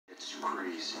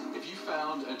crazy. If you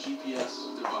found a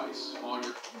GPS device on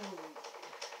your...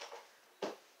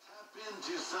 Tap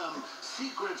into some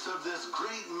secrets of this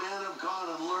great man of God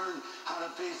and learn how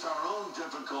to face our own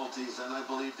difficulties, and I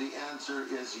believe the answer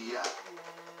is yes.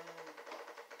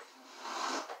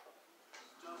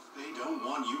 Stuff they don't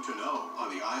want you to know on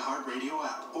the iHeartRadio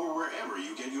app or wherever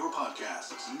you get your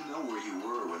podcasts. You know where you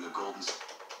were when the Golden State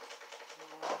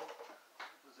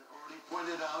already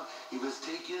pointed out he was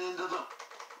taken into the...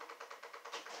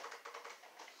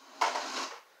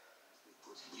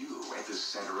 You at the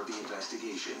center of the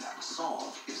investigation.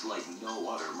 Song is like no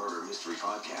other murder mystery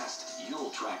podcast. You'll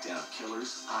track down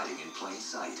killers hiding in plain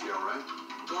sight. You all right?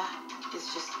 Yeah,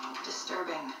 it's just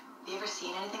disturbing. You ever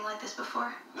seen anything like this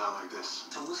before? Not like this.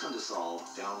 To listen to Solve,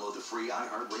 download the free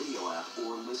iHeartRadio app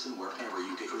or listen wherever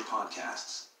you get your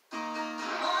podcasts.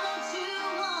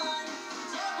 1021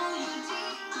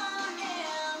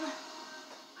 WDRM.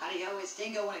 Howdy-ho, it's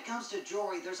Dingo. When it comes to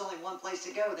jewelry, there's only one place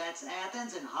to go. That's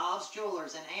Athens and Hobbs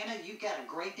Jewelers. And Anna, you've got a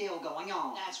great deal going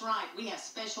on. That's right. We have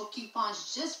special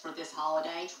coupons just for this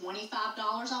holiday.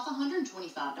 $25 off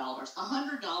 $125,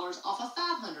 $100 off of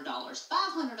 $500,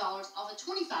 $500 off of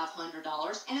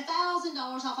 $2,500, and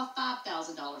 $1,000 off of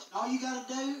 $5,000. All you gotta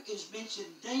do is mention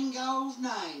Dingo's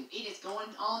name. It is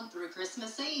going on through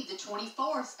Christmas Eve, the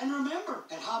 24th. And remember,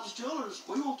 at Hobbs Jewelers,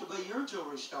 we want to be your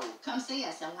jewelry store. Come see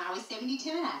us on Highway 72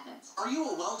 in Athens. Are you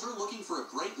a welder looking for a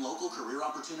great local career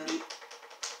opportunity?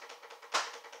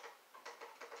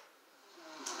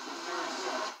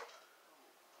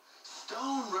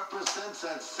 Stone represents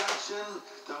that section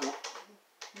that...